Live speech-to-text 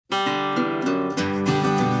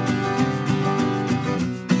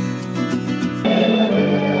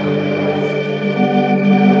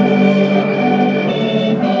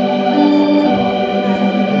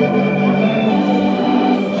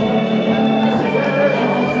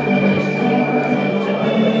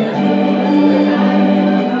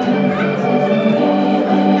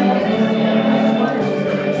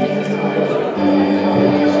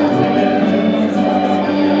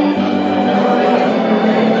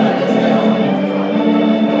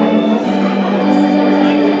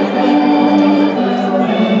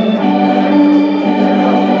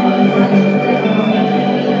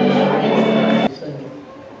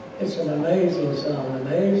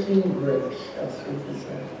How sweet is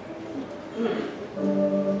that?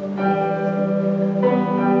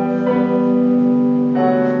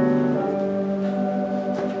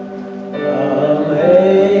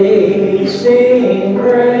 Amazing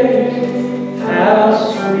grace, how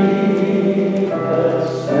sweet the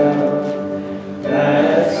sound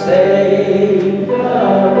that saved a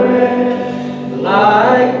wretch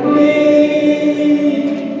like me.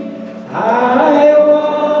 I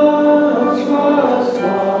once was lost,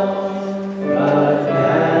 but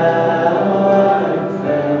now I'm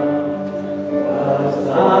found. Was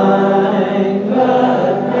blind,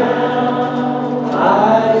 but now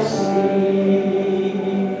I see.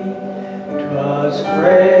 'Twas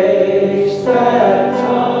grace that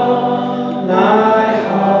taught my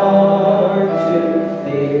heart to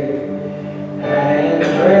fear, and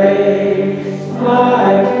grace my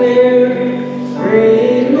fear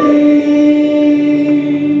relieved.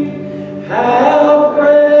 How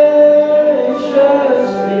precious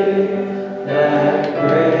is that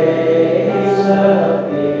grace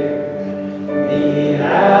appeared the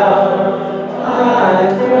hour I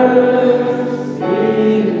first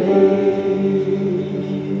believed.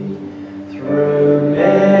 Through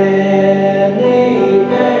many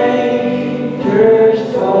dangers,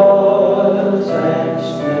 toils, and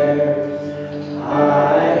snares,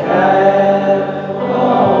 I have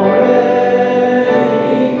already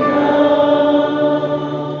come.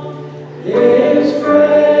 His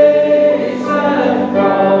grace hath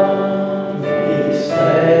brought me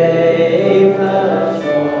safe thus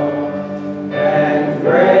far, and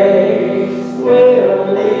grace will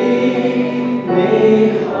lead me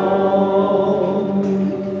home.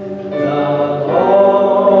 The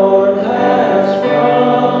Lord has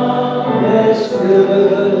promised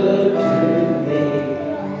good to me.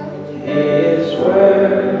 His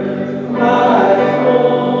word my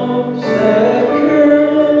hope secure.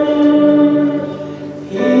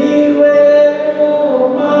 He will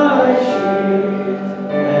my shield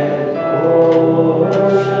and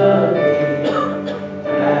portion be,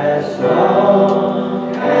 as long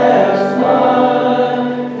as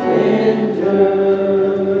life endures.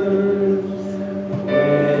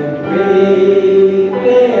 When we've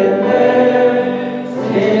been there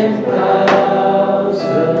 10,000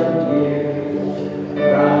 years,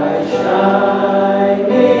 bright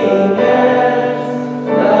shining as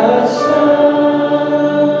the sun,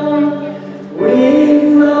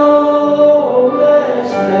 we've no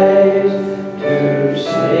less days to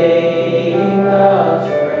sing of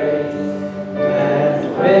praise than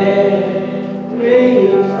when we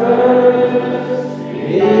first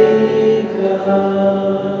begun.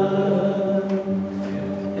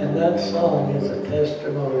 And that song is a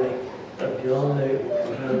testimony of John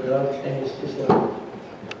Newton, how God changed his life.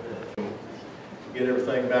 Get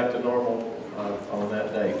everything back to normal on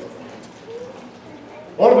that day.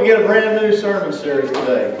 Why don't we get a brand new sermon series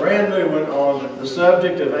today? Brand new one on the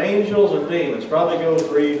subject of angels and demons. Probably go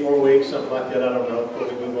 3-4 weeks, something like that. I don't know, before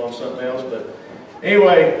we move on to something else. But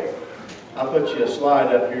anyway, I'll put you a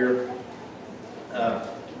slide up here.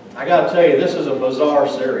 I got to tell you, this is a bizarre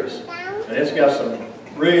series. And it's got some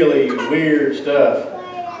really weird stuff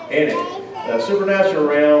in it. The supernatural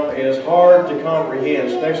realm is hard to comprehend,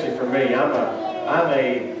 especially for me. I'm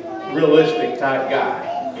a realistic type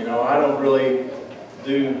guy. You know, I don't really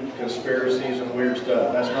do conspiracies and weird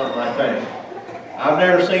stuff. That's not my thing. I've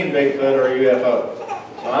never seen Bigfoot or UFO.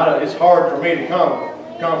 So it's hard for me to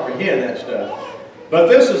comprehend that stuff. But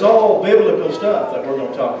this is all biblical stuff that we're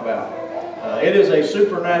going to talk about. It is a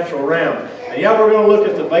supernatural realm. And yeah, we're going to look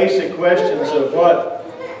at the basic questions of what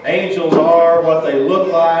angels are, what they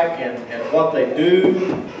look like, and what they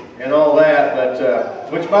do, and all that. But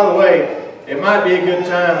which, by the way, it might be a good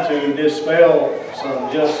time to dispel some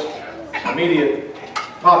just immediate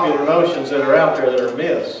popular notions that are out there that are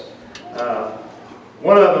myths.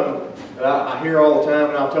 One of them that I hear all the time,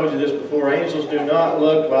 and I've told you this before, angels do not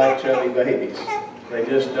look like chubby babies. They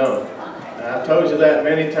just don't. And I've told you that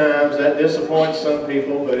many times. That disappoints some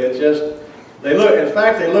people, but it just, they look, in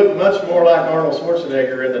fact, they look much more like Arnold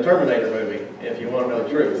Schwarzenegger in the Terminator movie, if you want to know the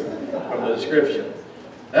truth from the description.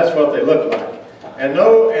 That's what they look like. And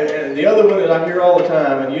the other one that I hear all the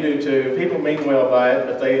time, and you do too, people mean well by it,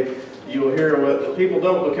 but you will hear what people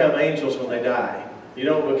don't become angels when they die. You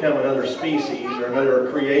don't become another species or another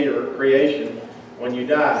creation when you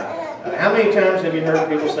die. How many times have you heard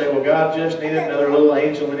people say, well, God just needed another little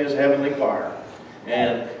angel in his heavenly choir?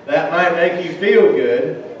 And that might make you feel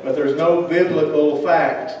good, but there's no biblical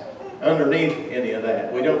fact underneath any of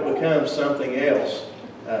that. We don't become something else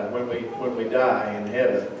when we die in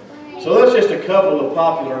heaven. So that's just a couple of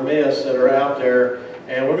popular myths that are out there.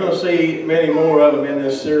 And we're going to see many more of them in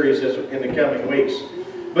this series in the coming weeks.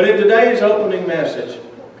 But in today's opening message,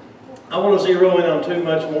 I want to zero in on two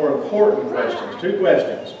much more important questions. Two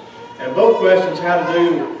questions. And both questions have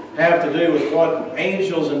to do with what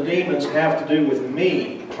angels and demons have to do with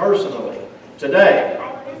me personally, today,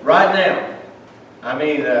 right now. I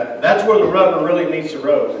mean, that's where the rubber really meets the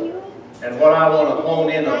road. And what I want to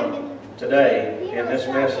hone in on today in this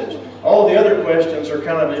message. All the other questions are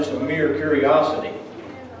kind of just a mere curiosity,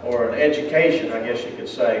 or an education, I guess you could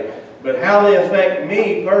say. But how they affect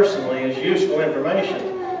me personally is useful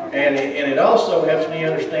information. And it also helps me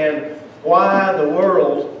understand why the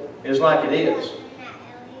world is like it is.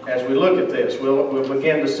 As we look at this, we'll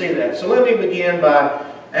begin to see that. So let me begin by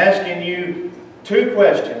asking you two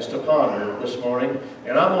questions to ponder this morning.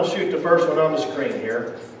 And I'm going to shoot the first one on the screen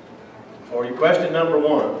here for you. Question number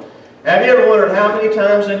one. Have you ever wondered how many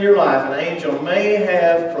times in your life an angel may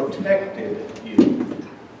have protected you?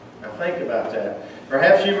 Now think about that.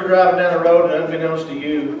 Perhaps you were driving down the road and unbeknownst to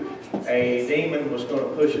you, a demon was going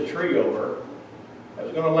to push a tree over that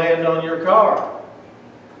was going to land on your car.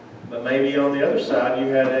 But maybe on the other side you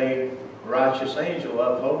had a righteous angel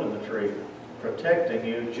upholding the tree, protecting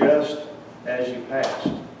you just as you passed.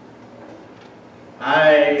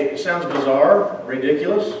 It sounds bizarre,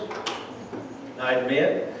 ridiculous, I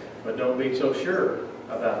admit, but don't be so sure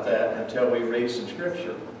about that until we read some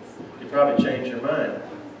scripture. You probably change your mind.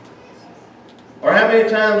 Or how many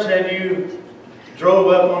times have you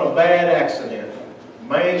drove up on a bad accident,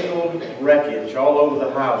 mangled wreckage all over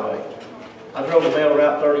the highway? I drove a mail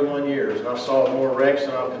route 31 years, and I saw more wrecks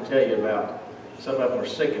than I can tell you about. Some of them are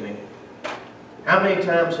sickening. How many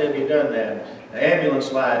times have you done that? The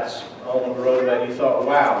ambulance lights on the road, and you thought,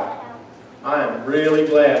 wow, I am really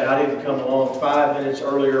glad I didn't come along 5 minutes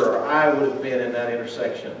earlier, or I would have been in that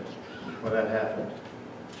intersection when that happened.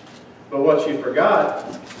 But what you forgot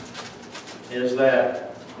is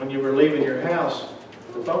that when you were leaving your house,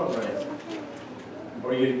 the phone rang,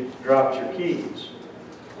 or you dropped your keys,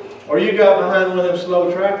 or you got behind one of them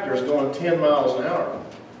slow tractors going 10 miles an hour,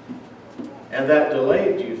 and that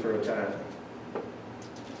delayed you for a time.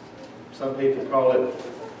 Some people call it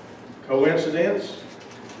coincidence,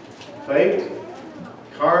 fate,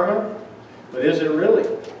 karma, but is it really?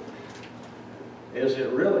 Is it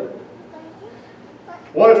really?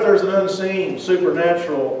 What if there's an unseen,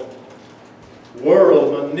 supernatural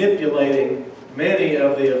world manipulating many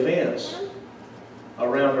of the events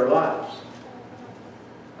around our lives?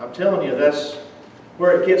 I'm telling you, that's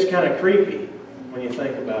where it gets kind of creepy when you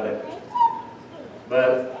think about it.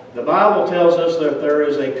 But the Bible tells us that there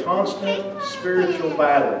is a constant spiritual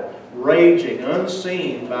battle raging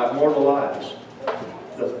unseen by mortal eyes.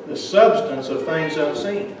 The substance of things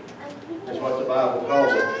unseen is what the Bible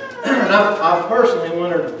calls it. And I've personally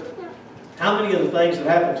wondered how many of the things that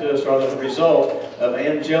happen to us are the result of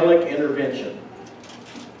angelic intervention.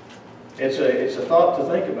 It's a thought to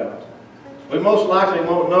think about. We most likely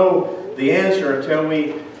won't know the answer until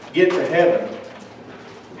we get to heaven.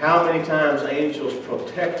 How many times angels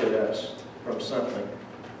protected us from something.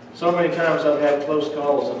 So many times I've had close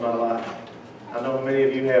calls in my life. I know many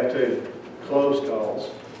of you have too. Close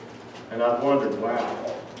calls. And I've wondered,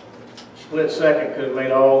 wow, split second could have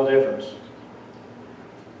made all the difference.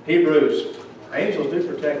 Hebrews, angels do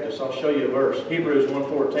protect us. I'll show you a verse. Hebrews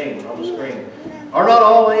 1:14 on the screen. Are not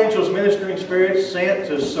all angels ministering spirits sent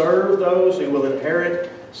to serve those who will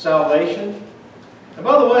inherit salvation? And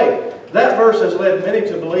by the way, that verse has led many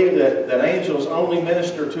to believe that angels only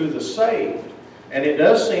minister to the saved. And it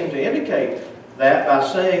does seem to indicate that by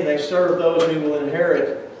saying they serve those who will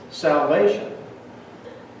inherit salvation.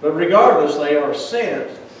 But regardless, they are sent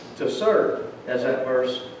to serve, as that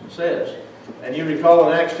verse says. And you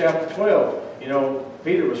recall in Acts chapter 12, you know,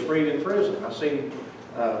 Peter was freed in prison. I seen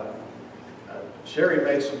Sherry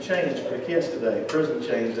made some chains for the kids today, prison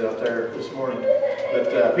chains out there this morning.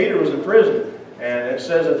 But Peter was in prison, and it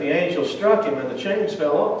says that the angel struck him and the chains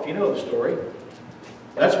fell off. You know the story.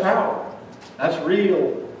 That's power. That's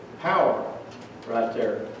real power right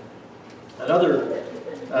there. Another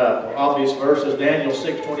obvious verse is Daniel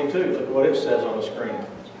 6:22. Look at what it says on the screen.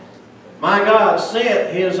 My God sent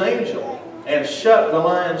His angel and shut the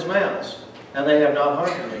lions' mouths, and they have not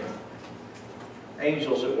harmed me.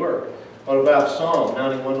 Angels at work. What about Psalm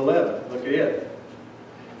 91:11? Look at it.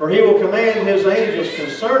 For He will command His angels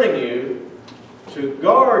concerning you to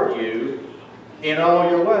guard you in all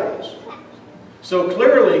your ways. So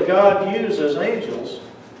clearly God uses angels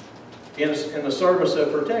in the service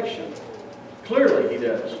of protection. Clearly He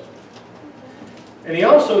does. And He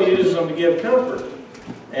also uses them to give comfort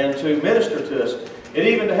and to minister to us. It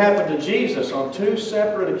even happened to Jesus on 2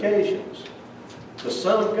 separate occasions. the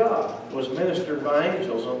Son of God, was ministered by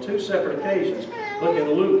angels on 2 separate occasions. Look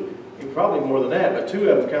in Luke, probably more than that, but 2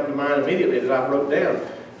 of them come to mind immediately that I wrote down.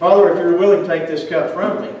 Father, if you're willing, take this cup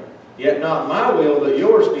from me. Yet not my will, but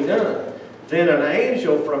yours be done. Then an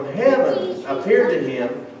angel from heaven appeared to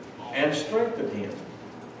him and strengthened him.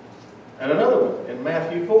 And another one in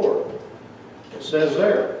Matthew 4. It says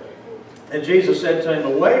there, and Jesus said to him,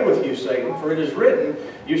 away with you, Satan, for it is written,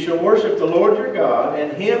 you shall worship the Lord your God,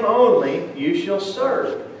 and him only you shall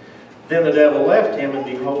serve. Then the devil left him, and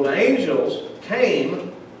behold, angels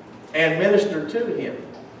came and ministered to him.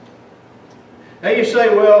 Now you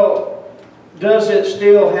say, well, does it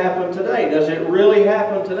still happen today? Does it really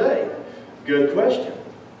happen today? Good question.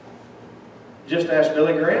 Just ask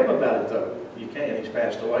Billy Graham about it, though. You can. He's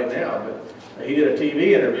passed away now, but he did a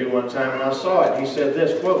TV interview one time, and I saw it. He said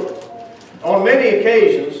this, quote, on many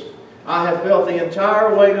occasions, I have felt the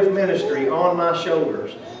entire weight of ministry on my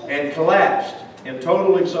shoulders and collapsed in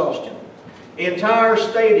total exhaustion. Entire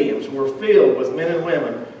stadiums were filled with men and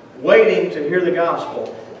women waiting to hear the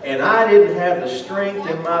gospel, and I didn't have the strength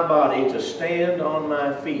in my body to stand on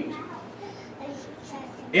my feet.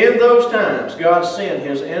 In those times, God sent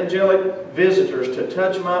His angelic visitors to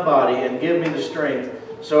touch my body and give me the strength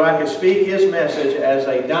so I could speak His message as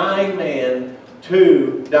a dying man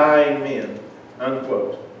to dying men.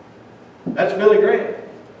 Unquote. That's Billy Graham.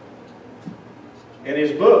 In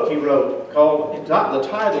his book he wrote, called the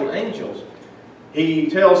title Angels, he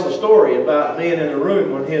tells the story about being in a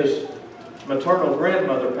room when his maternal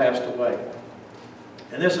grandmother passed away.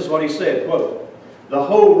 And this is what he said, quote, the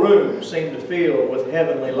whole room seemed to fill with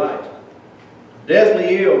heavenly light.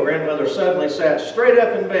 Deathly ill, grandmother suddenly sat straight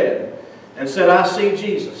up in bed and said, I see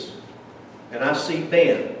Jesus, and I see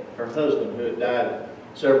Ben, her husband who had died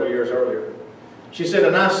several years earlier. She said,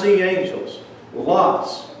 and I see angels,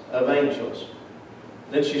 lots of angels.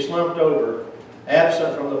 Then she slumped over,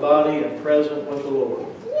 absent from the body and present with the Lord.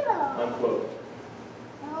 Unquote.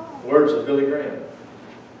 Words of Billy Graham.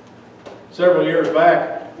 Several years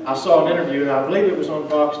back, I saw an interview, and I believe it was on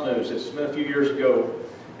Fox News. It's been a few years ago,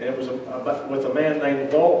 and it was with a man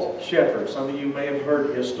named Walt Shepard. Some of you may have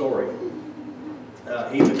heard his story.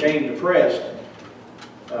 He became depressed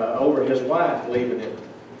over his wife leaving him,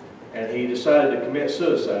 and he decided to commit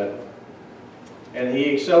suicide. And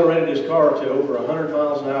he accelerated his car to over 100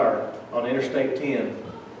 miles an hour on Interstate 10,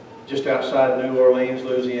 just outside New Orleans,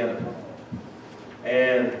 Louisiana.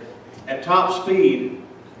 And at top speed,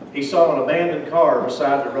 he saw an abandoned car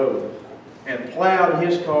beside the road and plowed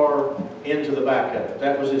his car into the back of it.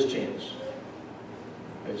 That was his chance.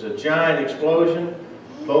 It was a giant explosion.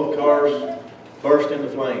 Both cars burst into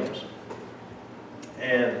flames.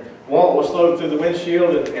 And Walt was thrown through the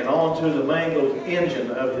windshield and onto the mangled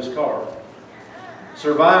engine of his car.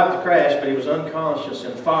 Survived the crash, but he was unconscious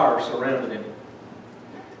and fire surrounded him.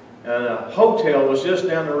 And a hotel was just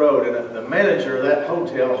down the road, and the manager of that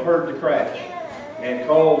hotel heard the crash and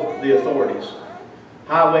called the authorities.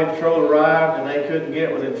 Highway patrol arrived, and they couldn't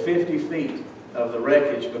get within 50 feet of the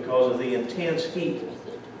wreckage because of the intense heat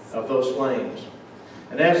of those flames.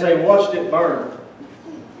 And as they watched it burn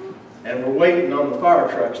and were waiting on the fire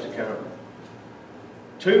trucks to come,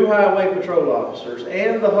 2 highway patrol officers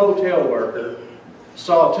and the hotel worker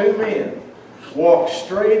saw 2 men walk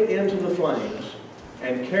straight into the flames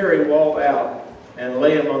and carry Walt out and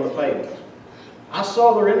lay him on the pavement. I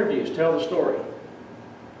saw their interviews tell the story.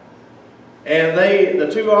 And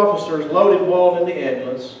the 2 officers loaded Walt in the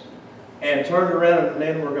ambulance and turned around, and the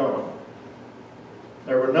men were gone.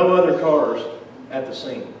 There were no other cars at the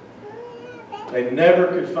scene. They never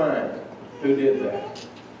could find who did that.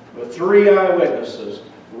 But 3 eyewitnesses,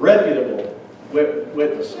 reputable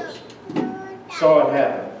witnesses, saw it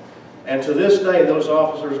happen. And to this day, those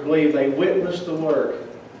officers believe they witnessed the work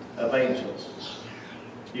of angels.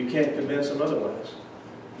 You can't convince them otherwise.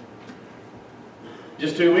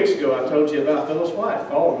 Just 2 weeks ago, I told you about Phyllis White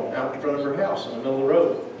falling out in front of her house in the middle of the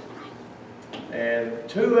road. And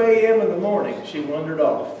 2 a.m. in the morning, she wandered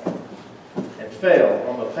off and fell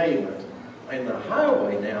on the pavement in the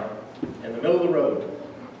highway now, in the middle of the road.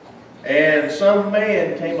 And some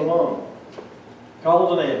man came along,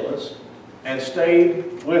 called an ambulance, and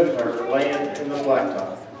stayed with her laying in the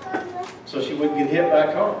blacktop so she wouldn't get hit by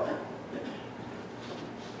a car.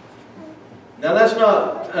 Now that's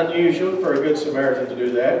not unusual for a good Samaritan to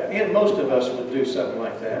do that, and most of us would do something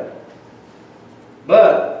like that.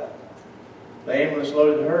 But the ambulance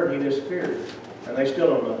loaded her and he disappeared, and they still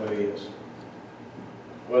don't know who he is.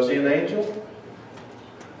 Was he an angel?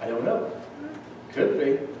 I don't know. Could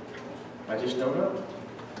be. I just don't know.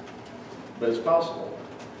 But it's possible.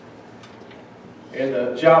 In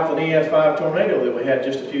the Joplin EF5 tornado that we had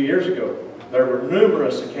just a few years ago, There were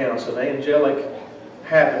numerous accounts of angelic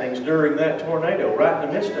happenings during that tornado, right in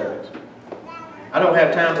the midst of it. I don't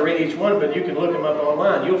have time to read each one, but you can look them up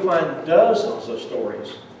online. You'll find dozens of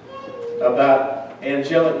stories about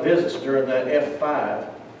angelic visits during that F5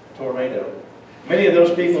 tornado. Many of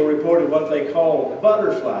those people reported what they called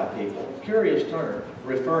butterfly people. Curious term,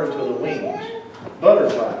 referring to the wings.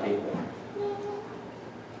 Butterfly people.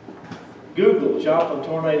 Google Joplin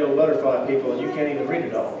tornado butterfly people and you can't even read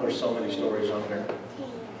it all. There's so many stories on there.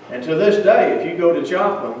 And to this day, if you go to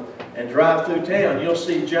Joplin and drive through town, you'll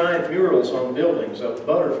see giant murals on buildings of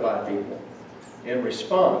butterfly people in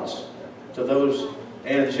response to those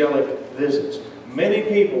angelic visits. Many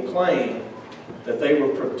people claim that they were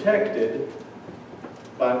protected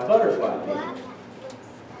by butterfly people.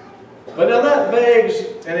 But now that begs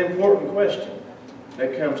an important question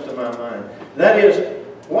that comes to my mind. That is,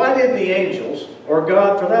 why didn't the angels, or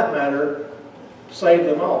God for that matter, save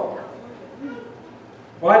them all?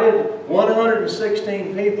 Why did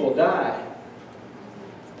 116 people die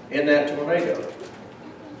in that tornado?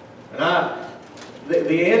 And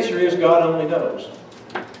the answer is God only knows.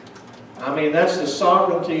 I mean, that's the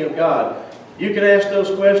sovereignty of God. You can ask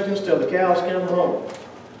those questions till the cows come home,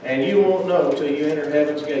 and you won't know till you enter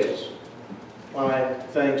heaven's gates why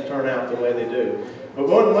things turn out the way they do. But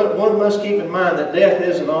one must keep in mind that death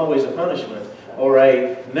isn't always a punishment or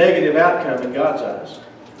a negative outcome in God's eyes.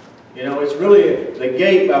 You know, it's really the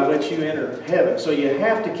gate by which you enter heaven. So you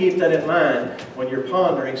have to keep that in mind when you're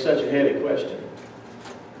pondering such a heavy question.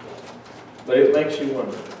 But it makes you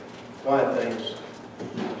wonder why things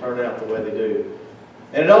turn out the way they do.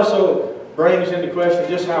 And it also brings into question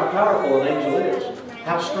just how powerful an angel is.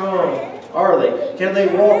 How strong are they? Can they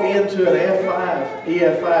walk into an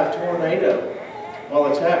EF5 tornado while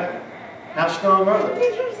it's happening? How strong are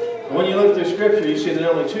they? When you look through Scripture, you see that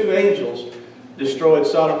only 2 angels destroyed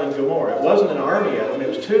Sodom and Gomorrah. It wasn't an army of them. It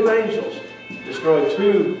was 2 angels destroyed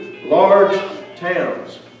 2 large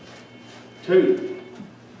towns. 2.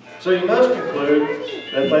 So you must conclude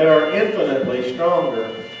that they are infinitely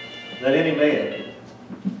stronger than any man.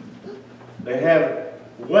 They have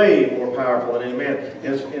way more powerful than any man.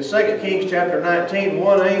 In 2 Kings chapter 19,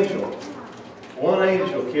 one angel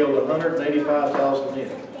killed 185,000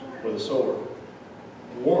 men with a sword.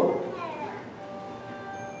 One.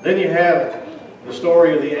 Then you have the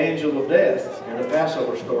story of the angel of death in the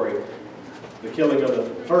Passover story, the killing of the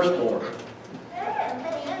firstborn.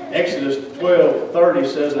 Exodus 12:30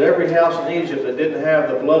 says that every house in Egypt that didn't have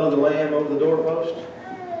the blood of the lamb over the doorpost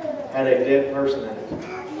had a dead person in it.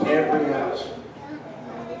 Every house.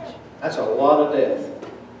 That's a lot of death.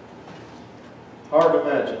 Hard to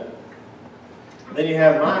imagine. Then you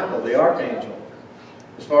have Michael, the archangel.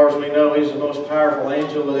 As far as we know, he's the most powerful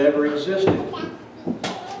angel that ever existed.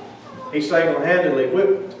 He single-handedly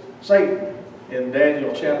whipped Satan in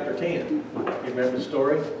Daniel chapter 10. You remember the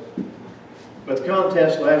story? But the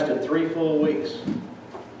contest lasted 3 full weeks.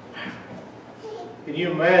 Can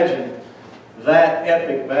you imagine that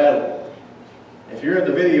epic battle? If you're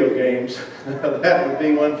into video games, that would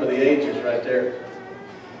be one for the ages right there.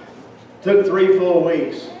 Took 3 full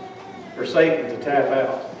weeks for Satan to tap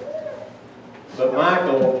out. But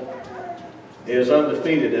Michael is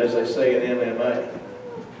undefeated, as they say in MMA.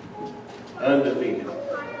 Undefeated.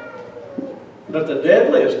 But the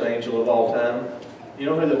deadliest angel of all time, you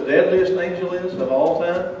know who the deadliest angel is of all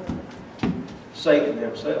time? Satan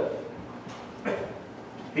himself.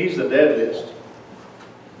 He's the deadliest.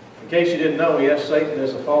 In case you didn't know, yes, Satan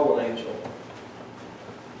is a fallen angel.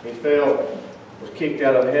 He fell, was kicked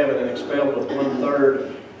out of heaven and expelled with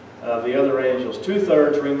 1/3 of the other angels.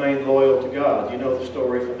 2/3 remained loyal to God. You know the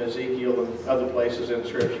story from Ezekiel and other places in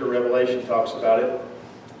Scripture. Revelation talks about it.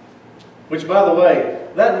 Which, by the way,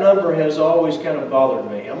 that number has always kind of bothered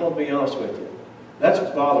me. I'm going to be honest with you. That's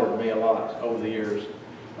bothered me a lot over the years.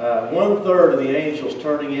 1/3 of the angels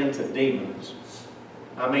turning into demons.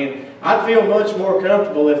 I mean, I'd feel much more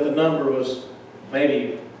comfortable if the number was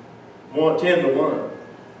maybe 10 to 1.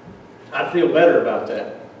 I'd feel better about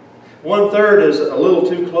that. 1/3 is a little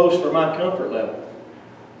too close for my comfort level.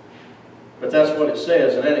 But that's what it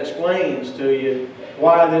says, and that explains to you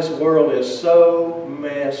why this world is so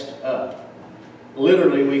messed up.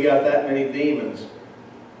 Literally, we got that many demons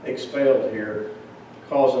expelled here,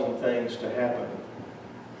 causing things to happen.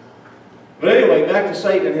 But anyway, back to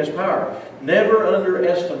Satan and his power. Never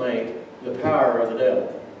underestimate the power of the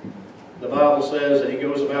devil. The Bible says that he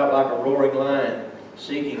goes about like a roaring lion,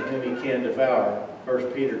 seeking whom he can devour.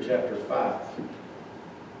 1 Peter chapter 5.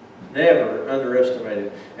 Never underestimate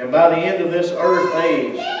it. And by the end of this earth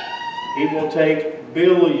age, he will take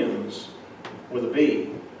billions, with a B,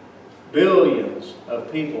 billions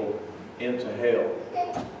of people into hell.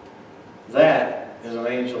 That is an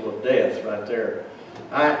angel of death right there.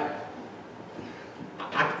 I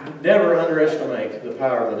never underestimate the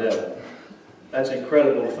power of the devil. That's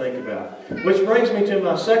incredible to think about. Which brings me to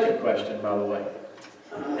my second question, by the way.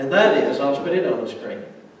 And that is, I'll put it on the screen.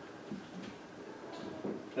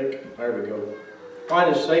 Click. There we go. Why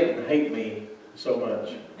does Satan hate me so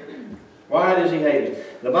much? Why does he hate me?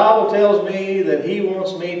 The Bible tells me that he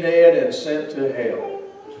wants me dead and sent to hell.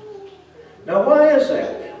 Now why is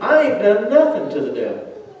that? I ain't done nothing to the devil.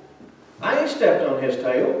 I ain't stepped on his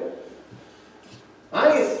tail.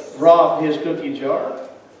 I ain't robbed his cookie jar.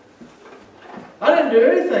 I didn't do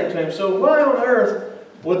anything to him. So why on earth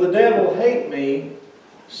would the devil hate me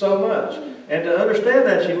so much? And to understand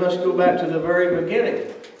that, you must go back to the very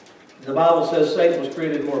beginning. The Bible says Satan was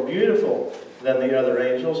created more beautiful than the other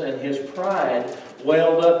angels, and his pride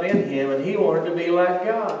welled up in him, and he wanted to be like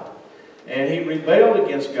God. And he rebelled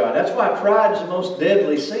against God. That's why pride is the most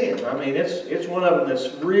deadly sin. I mean, it's one of them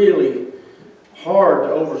that's really hard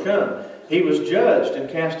to overcome. He was judged and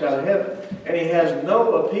cast out of heaven, and he has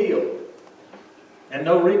no appeal and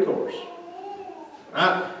no recourse.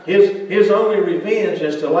 His only revenge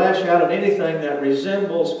is to lash out at anything that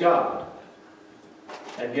resembles God.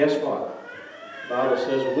 And guess what? The Bible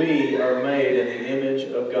says we are made in the image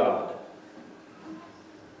of God.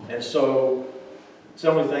 And so, it's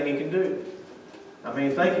the only thing he can do. I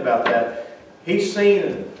mean, think about that. He's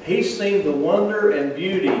seen the wonder and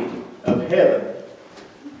beauty of heaven.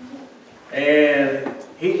 And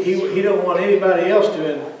he don't want anybody else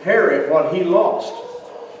to inherit what he lost.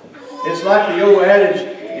 It's like the old adage,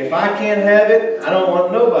 if I can't have it, I don't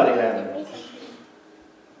want nobody having it.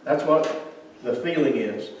 That's what the feeling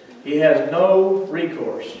is. He has no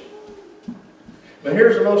recourse. But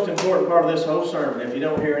here's the most important part of this whole sermon. If you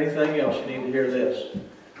don't hear anything else, you need to hear this.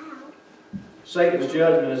 Satan's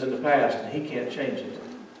judgment is in the past, and he can't change it.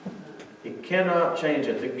 He cannot change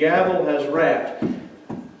it. The gavel has wrapped.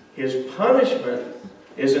 His punishment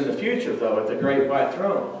is in the future, though, at the great white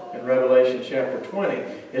throne in Revelation chapter 20.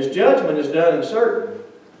 His judgment is done and certain.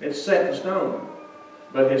 It's set in stone.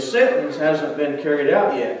 But his sentence hasn't been carried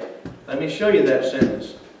out yet. Let me show you that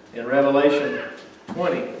sentence in Revelation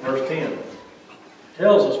 20, verse 10. It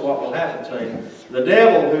tells us what will happen to him. The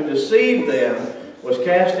devil who deceived them was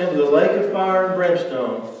cast into the lake of fire and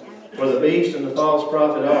brimstone, where the beast and the false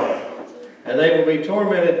prophet are. And they will be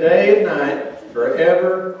tormented day and night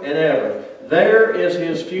forever and ever. There is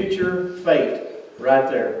his future fate right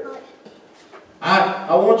there.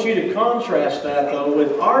 I want you to contrast that, though,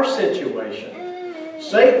 with our situation.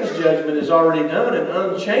 Satan's judgment is already done and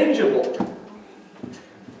unchangeable.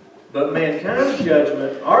 But mankind's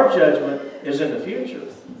judgment, our judgment, is in the future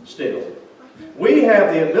still. We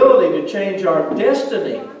have the ability to change our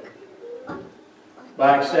destiny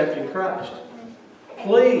by accepting Christ.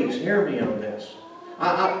 Please hear me on this.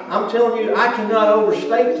 I'm telling you, I cannot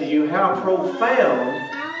overstate to you how profound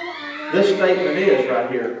this statement is right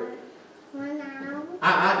here.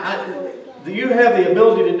 You have the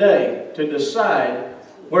ability today to decide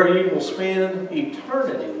where you will spend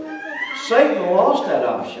eternity. Satan lost that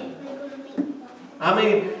option. I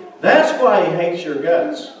mean, that's why he hates your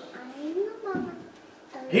guts.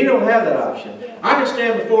 He don't have that option. I can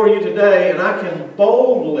stand before you today and I can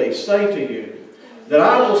boldly say to you that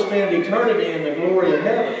I will spend eternity in the glory of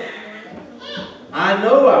heaven. I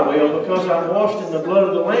know I will because I'm washed in the blood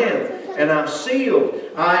of the Lamb and I'm sealed.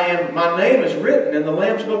 My name is written in the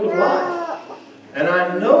Lamb's book of life. And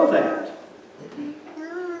I know that.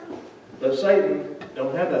 But Satan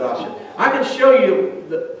don't have that option. I can show you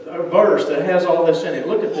a verse that has all this in it.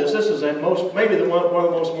 Look at this. This is maybe one of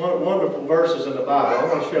the most wonderful verses in the Bible.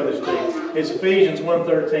 I want to show this to you. It's Ephesians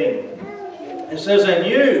 1:13. It says, and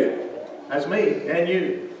you, that's me, and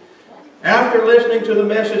you, after listening to the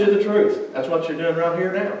message of the truth, that's what you're doing right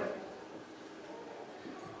here now,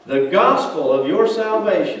 the gospel of your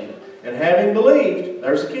salvation, and having believed,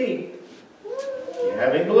 there's the key,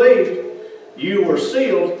 having believed, you were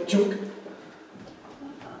sealed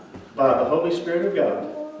by the Holy Spirit of God.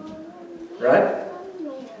 Right?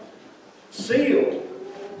 Sealed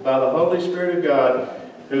by the Holy Spirit of God,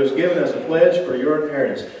 who has given us a pledge for your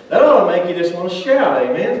inheritance. That ought to make you just want to shout,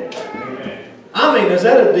 amen? Amen. I mean, is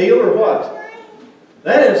that a deal or what?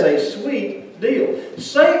 That is a sweet deal.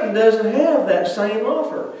 Satan doesn't have that same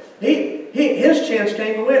offer. His chance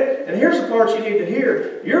came and went. And here's the part you need to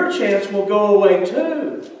hear. Your chance will go away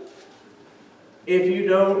too if you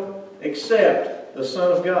don't accept the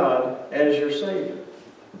Son of God as your Savior.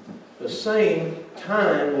 The same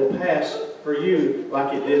time will pass for you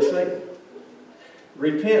like it did Satan.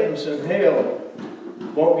 Repentance in hell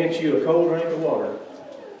won't get you a cold drink of water.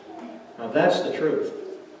 Now that's the truth.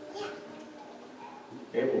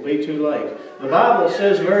 It will be too late. The Bible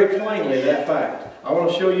says very plainly that fact. I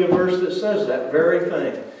want to show you a verse that says that very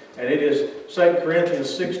thing. And it is 2 Corinthians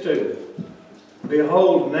 6:2.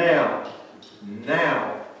 Behold, now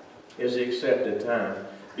is the accepted time.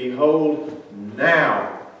 Behold,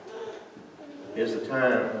 now is the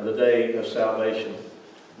time of the day of salvation.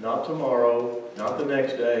 Not tomorrow, not the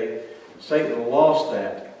next day. Satan lost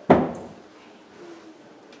that.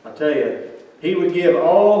 I tell you, he would give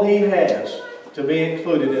all he has to be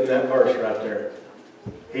included in that verse right there.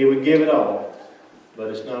 He would give it all, but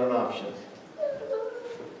it's not an option.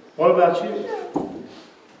 What about you?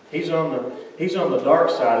 He's on the dark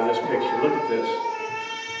side of this picture. Look at this.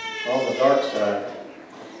 On the dark side.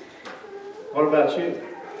 What about you?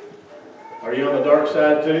 Are you on the dark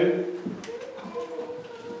side too?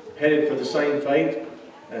 Headed for the same fate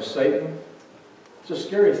as Satan? It's a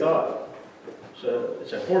scary thought.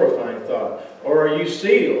 It's a horrifying thought. Or are you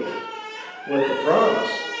sealed with the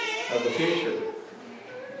promise of the future?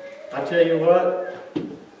 I tell you what,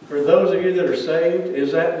 for those of you that are saved,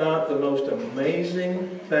 is that not the most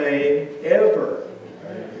amazing thing ever?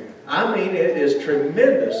 I mean, it is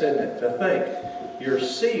tremendous, isn't it, to think you're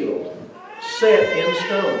sealed, set in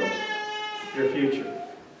stone, your future.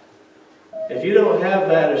 If you don't have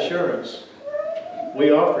that assurance, we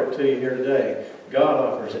offer it to you here today. God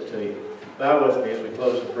offers it to you. Bow with me as we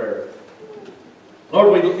close in prayer.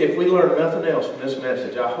 Lord, if we learn nothing else from this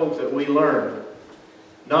message, I hope that we learn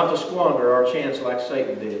not to squander our chance like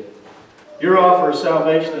Satan did. Your offer of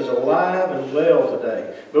salvation is alive and well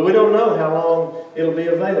today, but we don't know how long it'll be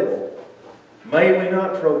available. May we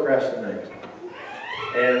not procrastinate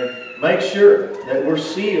and make sure that we're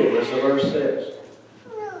sealed, as the verse says.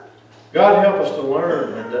 God, help us to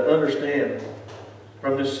learn and to understand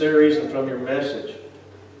from this series and from your message,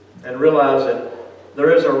 and realize that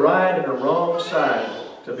there is a right and a wrong side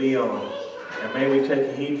to be on. And may we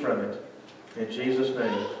take heed from it. In Jesus'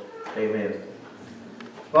 name, amen.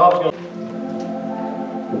 Bob's going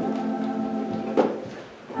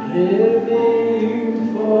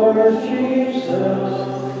Living for Jesus,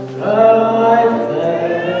 a life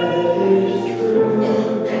that is true,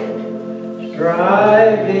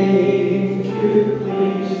 striving to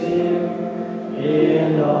please Him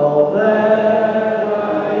in all that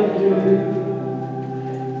I do,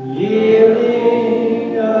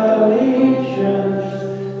 yielding allegiance,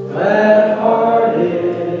 glad-hearted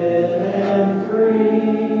and free.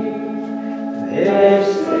 This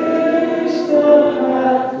is the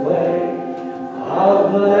pathway of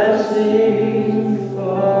blessing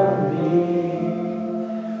for me.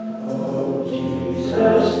 Oh,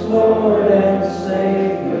 Jesus, Lord and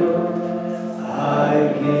Savior,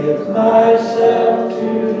 I give myself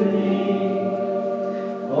to Thee,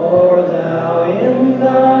 for Thou in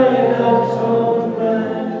Thine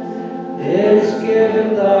atonement didst give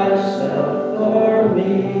Thyself for me.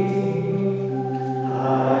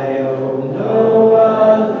 I owe no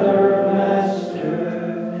other master,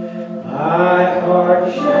 my heart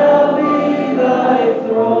shall be Thy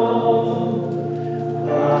throne.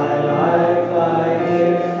 My life I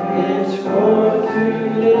give its forth to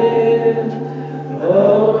live, O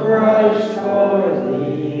Christ, for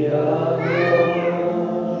Thee alone.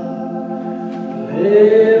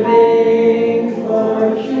 Living for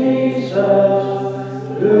Jesus,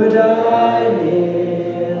 who died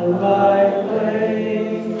in my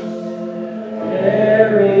place,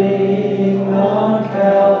 carrying on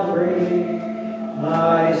Calvary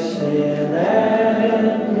my sin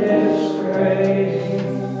and disgrace.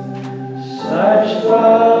 Such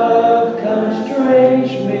love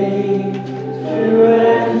constrains me to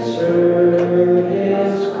answer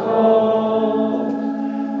His call.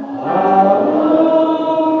 I'll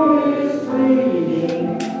always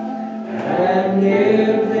pleading and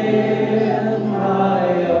give Him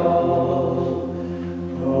my all.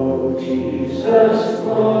 Oh, Jesus,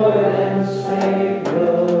 Lord and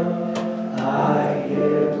Savior, I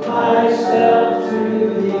give myself to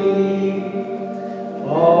Thee,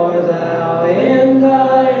 for Thou in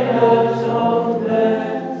Thine atonement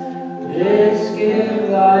didst give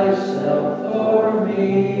Thyself for me.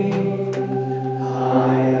 I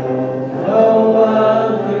owe no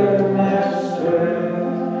other master,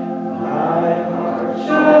 my heart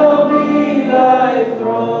shall be Thy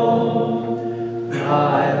throne.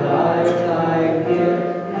 My life I give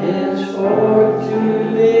henceforth to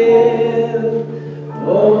live, O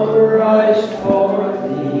Christ, for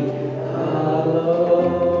Thee alone.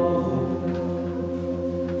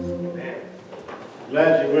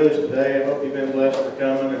 Glad you're with us today. I hope you've been blessed for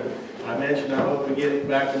coming. And I mentioned I hope we get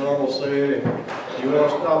back to normal soon. And If you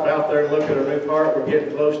want to stop out there and look at our new park, we're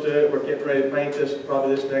getting close to it. We're getting ready to paint this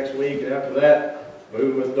probably this next week. And after that,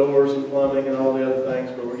 move with doors and plumbing and all the other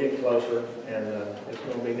things. But we're getting closer. And it's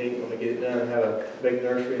going to be neat when we get it done and have a big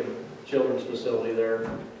nursery and children's facility there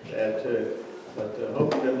to add to it. But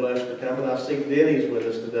hope you've been blessed for coming. I see Denny's with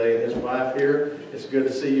us today and his wife here. It's good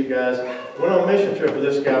to see you guys. Went on a mission trip with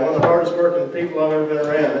this guy, one of the hardest working people I've ever been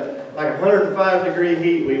around. Like 105-degree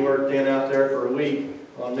heat we worked in out there for a week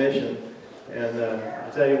on mission. And I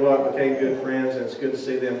tell you what, became good friends, and it's good to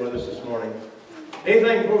see them with us this morning.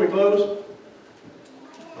 Anything before we close?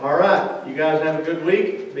 All right, you guys have a good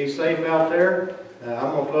week. Be safe out there.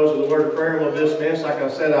 I'm going to close with a word of prayer and we'll dismiss. Like I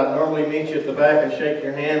said, I'd normally meet you at the back and shake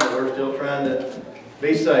your hand, but we're still trying to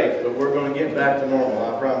be safe. But we're going to get back to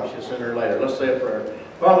normal, I promise you, sooner or later. Let's say a prayer.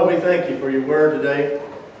 Father, we thank you for your word today,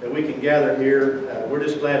 that we can gather here. We're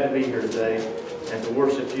just glad to be here today and to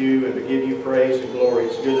worship you and to give you praise and glory.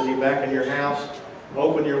 It's good to be back in your house,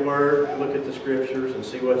 open your word, look at the scriptures, and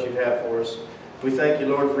see what you have for us. We thank you,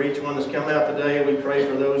 Lord, for each one that's come out today. We pray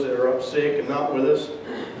for those that are up sick and not with us.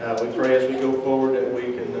 We pray as we go forward that we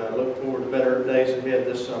can look forward to better days ahead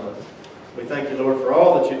this summer. We thank you, Lord, for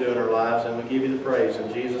all that you do in our lives, and we give you the praise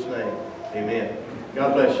in Jesus' name. Amen.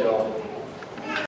 God bless you all.